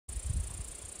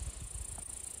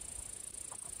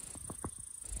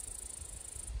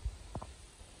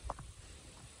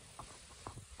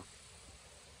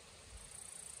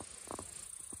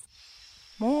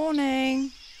Morning.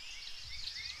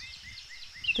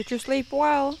 Did you sleep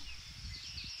well?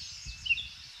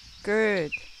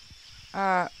 Good.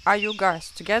 Are you guys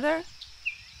together?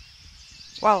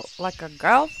 Well, like a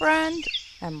girlfriend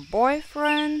and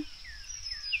boyfriend?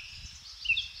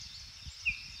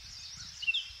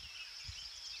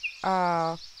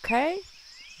 Okay.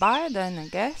 Bye then, I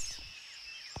guess.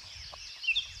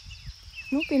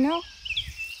 Snoopy, no.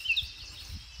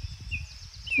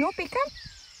 Snoopy, come.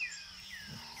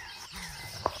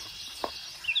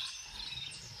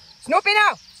 Snoopy,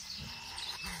 no.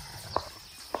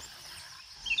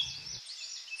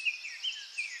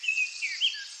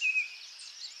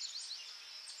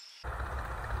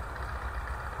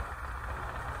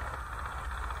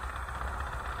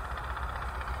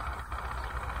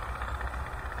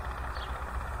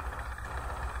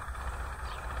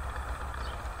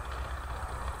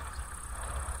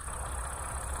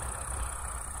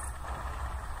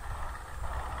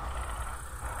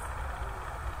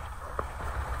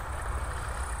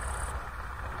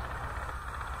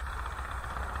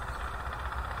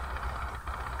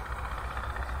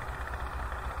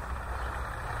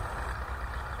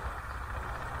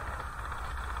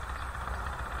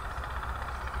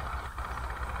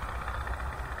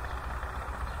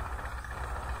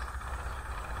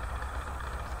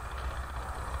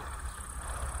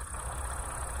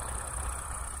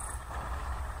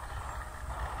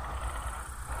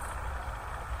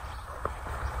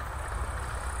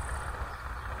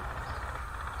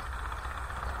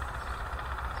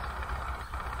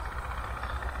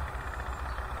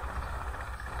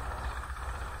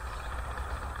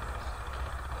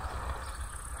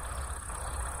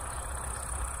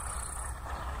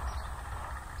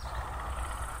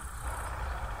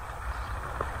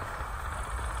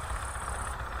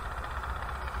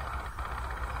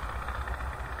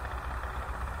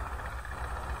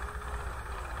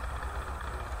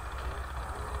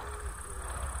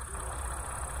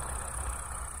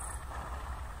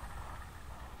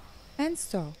 And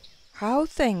so, how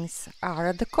things are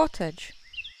at the cottage?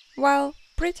 Well,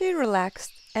 pretty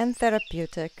relaxed and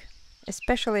therapeutic,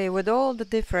 especially with all the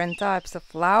different types of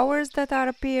flowers that are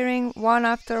appearing one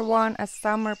after one as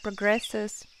summer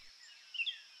progresses.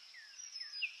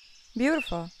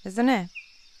 Beautiful, isn't it?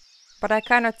 But I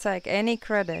cannot take any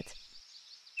credit.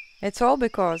 It's all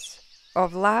because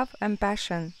of love and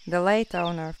passion the late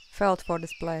owner felt for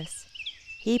this place.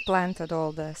 He planted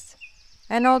all this.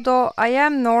 And although I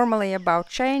am normally about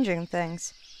changing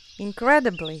things,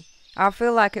 incredibly, I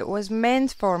feel like it was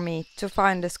meant for me to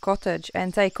find this cottage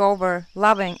and take over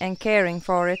loving and caring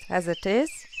for it as it is.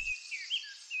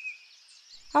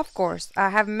 Of course, I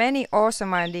have many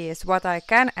awesome ideas what I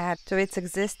can add to its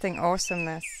existing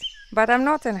awesomeness, but I'm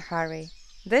not in a hurry.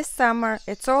 This summer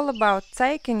it's all about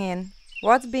taking in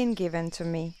what's been given to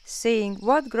me, seeing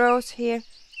what grows here,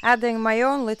 adding my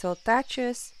own little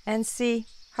touches, and see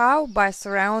how, by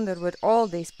surrounded with all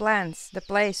these plants, the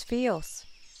place feels.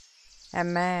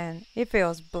 And man, it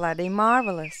feels bloody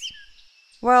marvelous.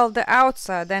 Well, the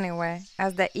outside anyway,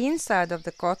 as the inside of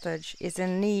the cottage is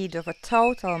in need of a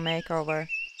total makeover,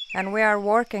 and we are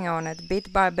working on it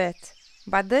bit by bit.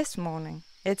 But this morning,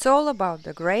 it's all about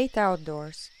the great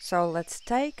outdoors, so let's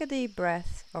take a deep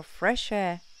breath of fresh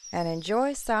air and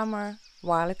enjoy summer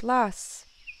while it lasts.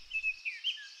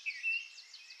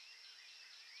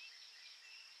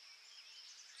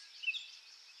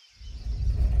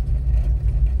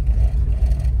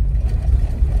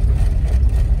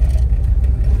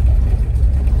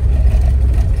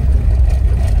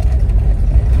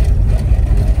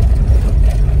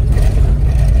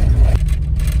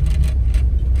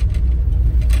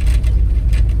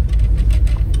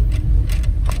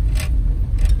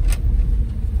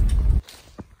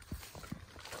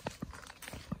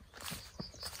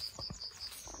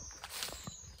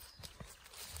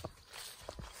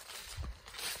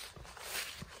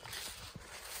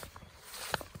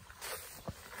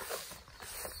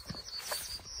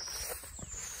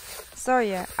 So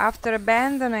yeah, after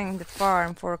abandoning the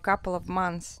farm for a couple of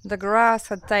months, the grass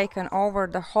had taken over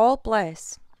the whole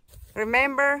place.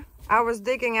 Remember, I was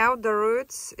digging out the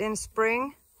roots in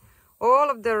spring? All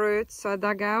of the roots I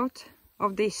dug out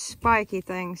of these spiky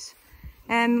things.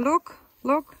 And look,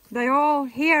 they're all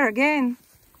here again.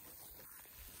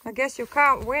 I guess you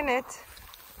can't win it.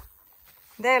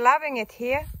 They're loving it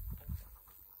here.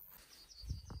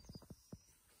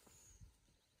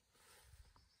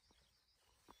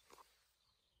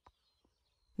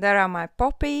 There are my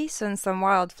poppies and some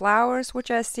wild flowers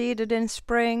which I seeded in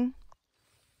spring.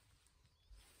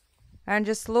 And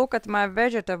just look at my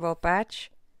vegetable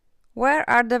patch. Where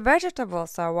are the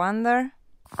vegetables, I wonder?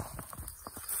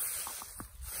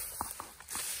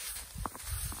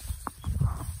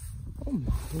 Oh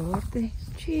my lordy,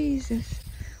 Jesus.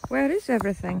 Where is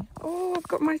everything? Oh, I've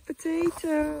got my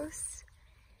potatoes.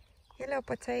 Hello,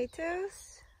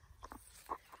 potatoes.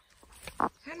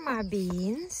 And my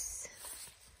beans.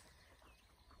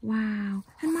 Wow.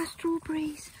 And my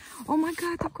strawberries. Oh my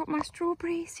God, I've got my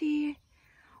strawberries here.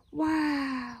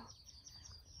 Wow.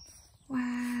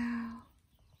 Wow.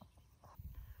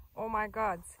 Oh my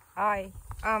God, I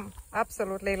am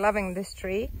absolutely loving this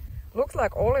tree. Looks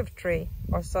like olive tree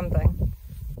or something.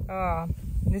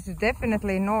 This is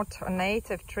definitely not a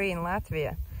native tree in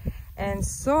Latvia. And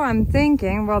so I'm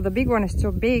thinking, well, the big one is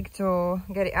too big to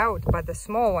get it out, but the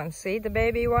small one, see the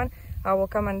baby one, I will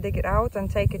come and dig it out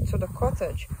and take it to the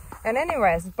cottage. And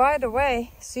anyways, by the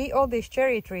way, see all these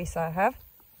cherry trees I have?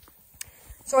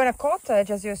 So in a cottage,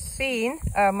 as you've seen,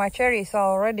 my cherries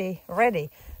are already ready.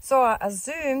 So I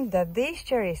assumed that these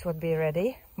cherries would be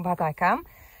ready, but I come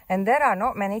and there are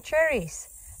not many cherries.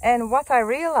 And what I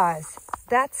realized,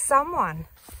 that someone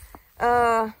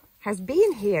has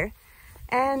been here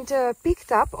and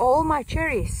picked up all my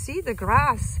cherries. See the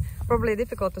grass, probably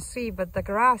difficult to see, but the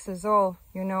grass is all,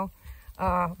 you know,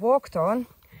 walked on.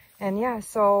 And yeah,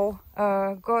 so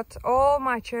got all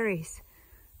my cherries.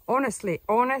 Honestly,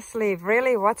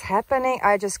 really what's happening?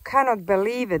 I just cannot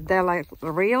believe it. They like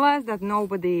realize that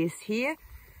nobody is here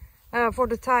for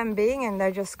the time being, and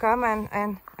they just come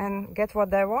and get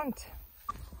what they want.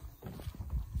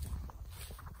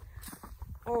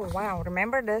 Oh wow,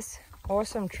 remember this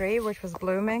awesome tree which was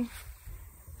blooming?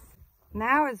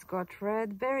 Now it's got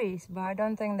red berries, but I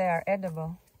don't think they are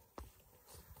edible.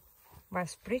 But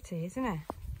it's pretty, isn't it?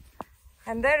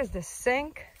 And there is the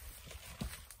sink.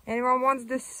 Anyone wants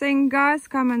this sink, guys?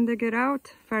 Come and dig it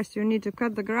out. First you need to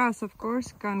cut the grass, of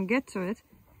course. Can't get to it.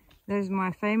 There's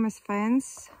my famous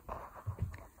fence.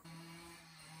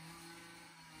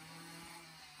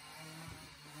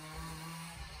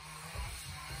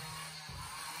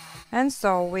 And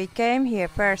so we came here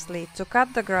firstly to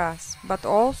cut the grass, but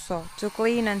also to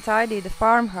clean and tidy the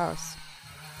farmhouse.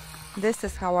 This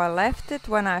is how I left it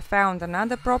when I found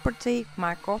another property,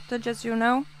 my cottage, as you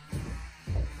know.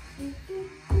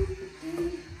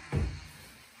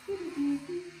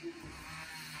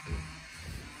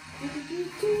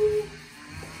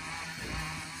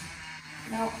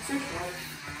 No, switch way.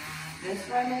 This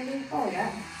way maybe? Oh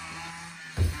yeah.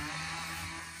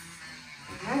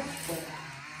 Right there.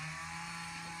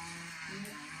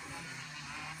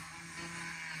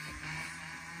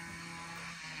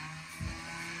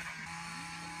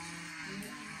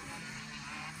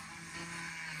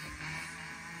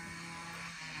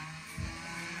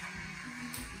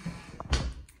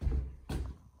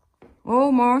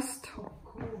 Almost.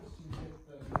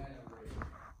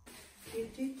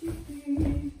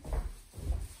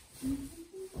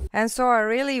 And so I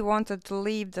really wanted to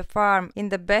leave the farm in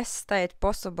the best state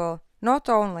possible, not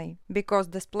only because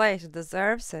this place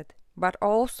deserves it, but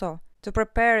also to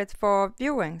prepare it for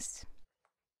viewings.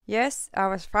 Yes, I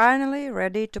was finally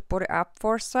ready to put it up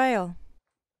for sale.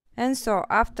 And so,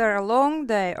 after a long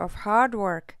day of hard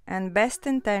work and best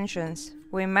intentions,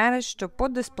 we managed to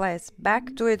put this place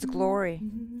back to its glory.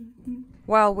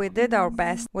 Well, we did our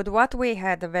best with what we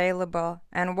had available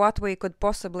and what we could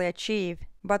possibly achieve,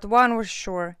 but one was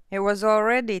sure, it was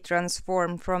already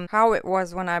transformed from how it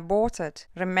was when I bought it.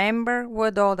 Remember,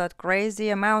 with all that crazy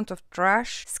amount of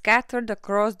trash scattered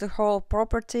across the whole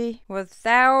property, with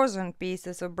 1,000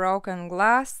 pieces of broken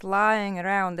glass lying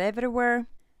around everywhere?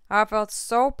 I felt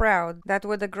so proud that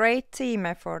with a great team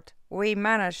effort, we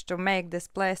managed to make this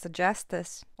place a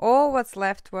justice. All what's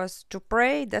left was to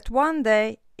pray that one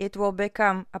day it will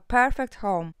become a perfect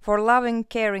home for loving,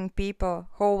 caring people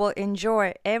who will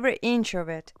enjoy every inch of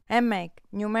it and make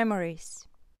new memories.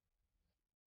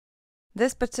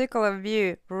 This particular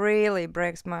view really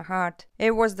breaks my heart.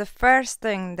 It was the first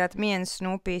thing that me and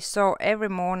Snoopy saw every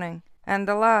morning, and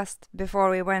the last before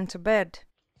we went to bed.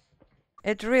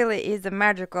 It really is a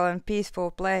magical and peaceful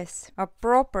place, a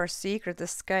proper secret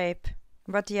escape.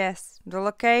 But yes, the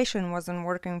location wasn't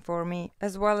working for me,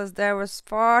 as well as there was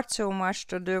far too much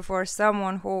to do for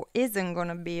someone who isn't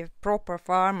gonna be a proper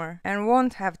farmer and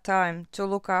won't have time to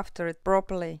look after it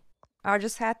properly. I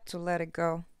just had to let it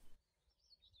go.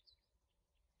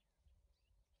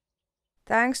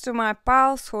 Thanks to my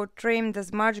pals who trimmed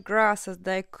as much grass as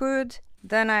they could,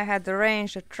 then I had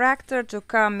arranged a tractor to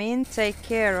come in, take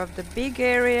care of the big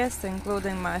areas,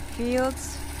 including my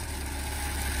fields.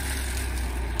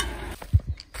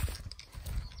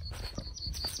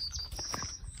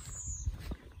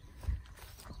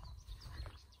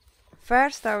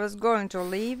 First I was going to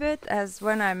leave it, as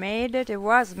when I made it, it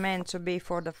was meant to be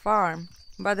for the farm.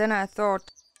 But then I thought,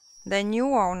 The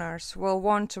new owners will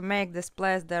want to make this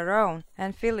place their own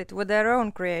and fill it with their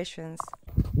own creations.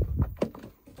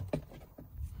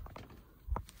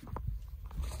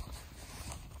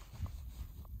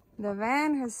 The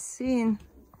van has seen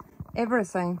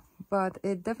everything, but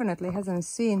it definitely hasn't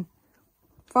seen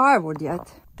firewood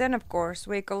yet. Then of course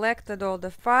we collected all the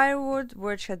firewood,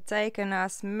 which had taken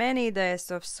us many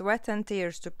days of sweat and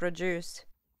tears to produce.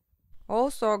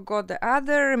 Also got the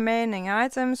other remaining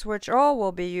items, which all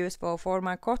will be useful for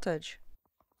my cottage.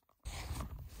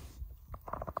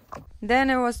 Then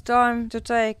it was time to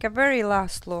take a very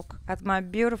last look at my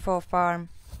beautiful farm.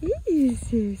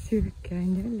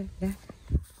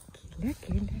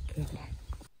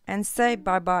 And say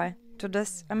bye-bye to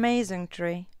this amazing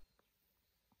tree.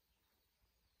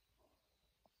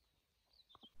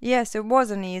 Yes, it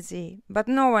wasn't easy, but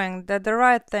knowing that the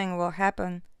right thing will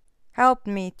happen helped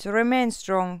me to remain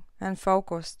strong and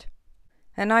focused.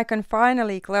 And I can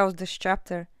finally close this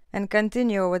chapter and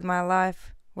continue with my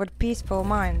life with peaceful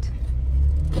mind.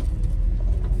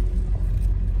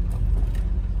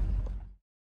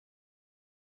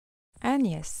 And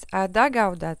yes, I dug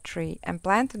out that tree and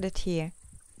planted it here.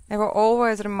 It will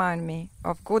always remind me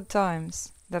of good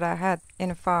times that I had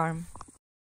in a farm.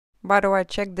 By the way,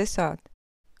 check this out.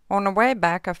 On the way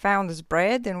back I found this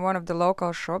bread in one of the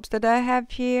local shops that I have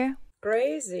here.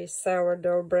 Crazy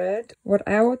sourdough bread with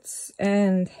oats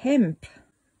and hemp.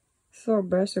 So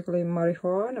basically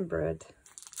marijuana bread.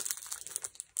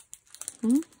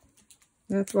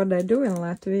 That's what they do in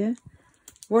Latvia.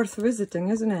 Worth visiting,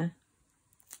 isn't it?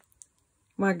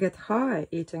 Might get high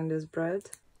eating this bread.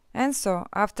 And so,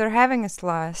 after having a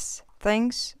slice,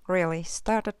 things really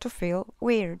started to feel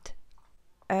weird.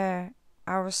 I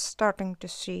was starting to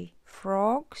see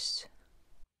frogs.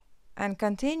 And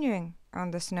continuing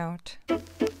on this note.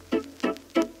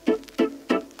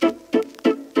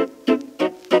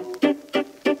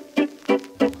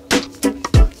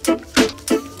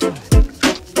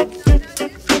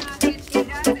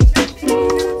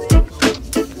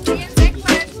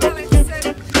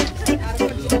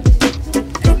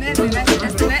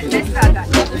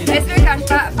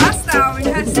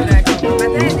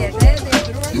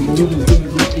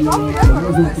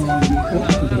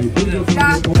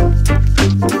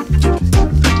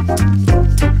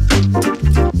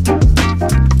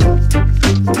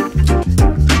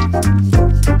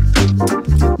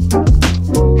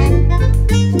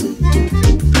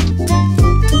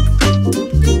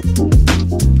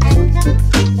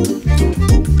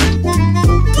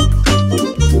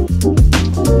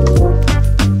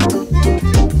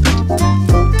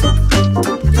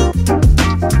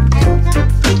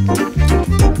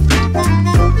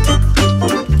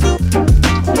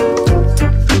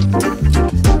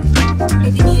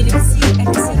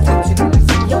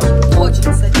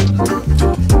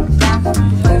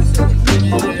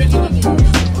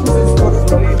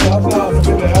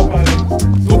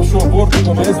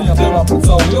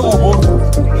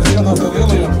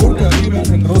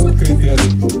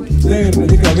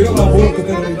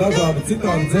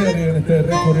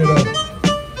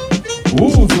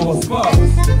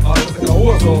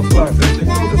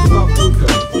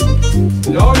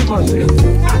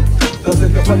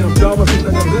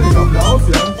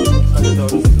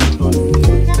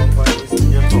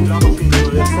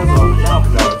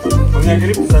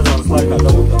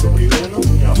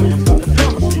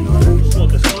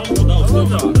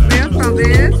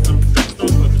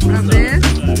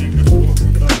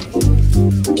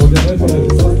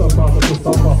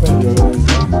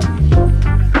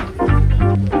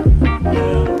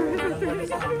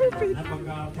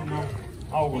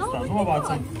 Augustā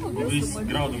novācam, visi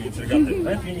graudījums ir gatavi,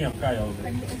 bet viņiem, kā jau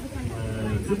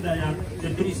dzirdējāt,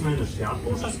 ir 3 mēneši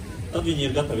jāatpūšas, tad viņi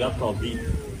ir gatavi atkal dīt.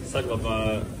 Saglabā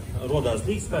rodās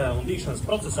dīkspējā un dīkšanas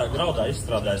procesā graudā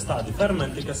izstrādājas tādi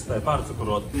fermenti, kas spēj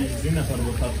pārcukurot. Zināt,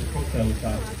 varbūt tādu kokteili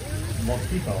kā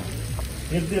mojito.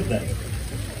 Ir dzirdējis.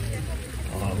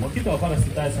 Mojito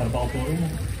parasti taisa ar balto rumu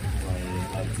vai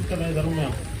ar cita veida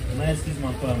rumiem. Mēs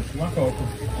izmantojam šmakauku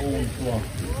un to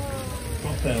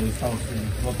kokteili saucam,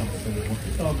 protams,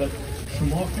 mojito, bet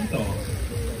šmokito.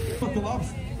 Ļoti labs,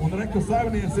 un reku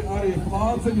saimnieci arī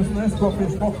plāceņus nesko pie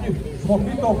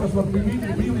šmokito, kas var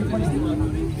brīvīgi paņemt.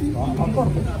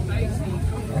 Akord.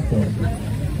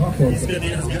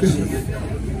 Izviedījās garšīgi.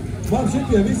 Man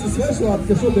šitie visi svešvārdi,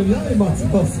 ka šodien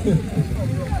jāiemācās.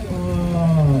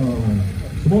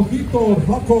 Šmokito un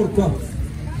hakorka.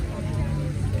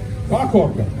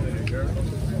 Hakorka.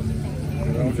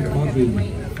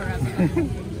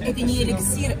 Это не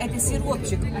эликсир, это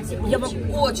сиропчик. Я вам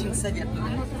очень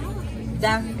советую.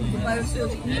 Да, покупаю все.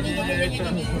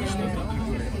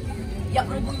 Я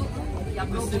пробую.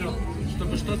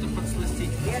 Чтобы что-то подсластить.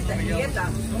 Это. Nu,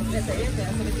 tad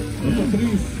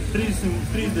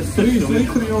 36 Trīs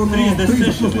litri un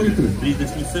 36 litri.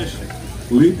 36.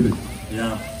 litri.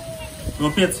 Jā.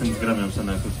 No 500 gramiem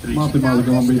sanāk uz 3.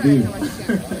 Matemātikā man bija 2.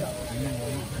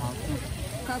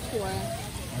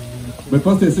 Bet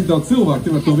pasties, cik daudz cilvēku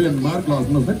tev ar to vienu mērglāzi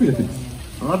maz nepietiks.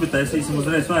 Labi, taisīsim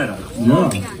uzreiz vairāk. Jā.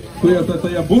 Tu jau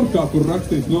tajā burkā, kur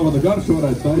rakstīts novada garšu,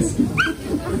 varētu taisīt.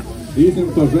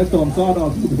 Īstenībā to žetonu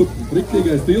sādāt, būtu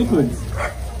riktīgais tilpums.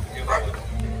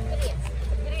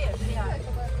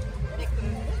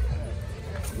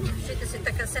 Šitas ir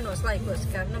tā kā senos laikos,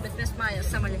 ka, nu, bet mēs mājās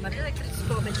samaļam ar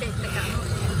elektrisko, bet šeit tā kā, nu,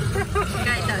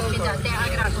 gaitās šitā te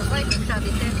agrākos laikos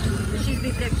šādi te, šis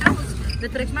bija priekš alus,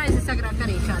 bet priekš maizes agrāk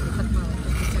arī šādi pat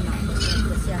malakos senākos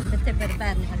laikos, jā, bet te par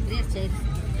bērni var griezt šeit,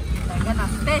 tā ganā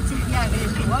spēcīgi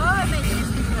jāgriež, oi, mēs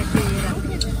iztraki ir.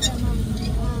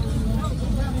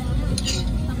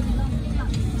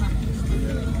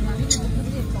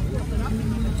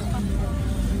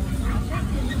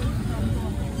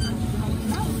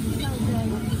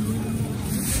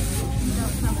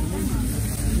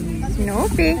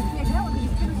 Snoopy.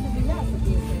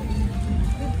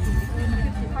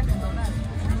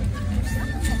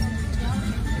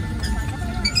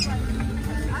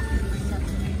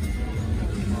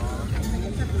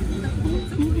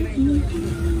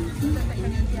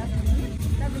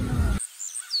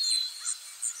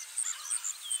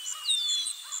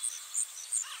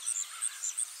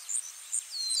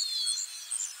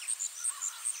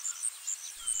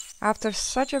 After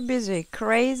such a busy,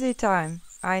 crazy time,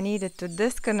 I needed to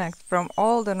disconnect from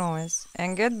all the noise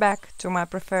and get back to my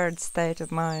preferred state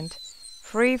of mind,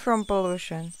 free from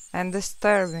pollution and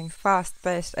disturbing,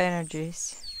 fast-paced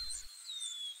energies.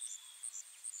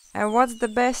 And what's the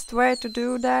best way to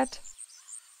do that?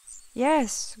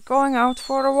 Yes, going out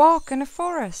for a walk in the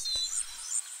forest.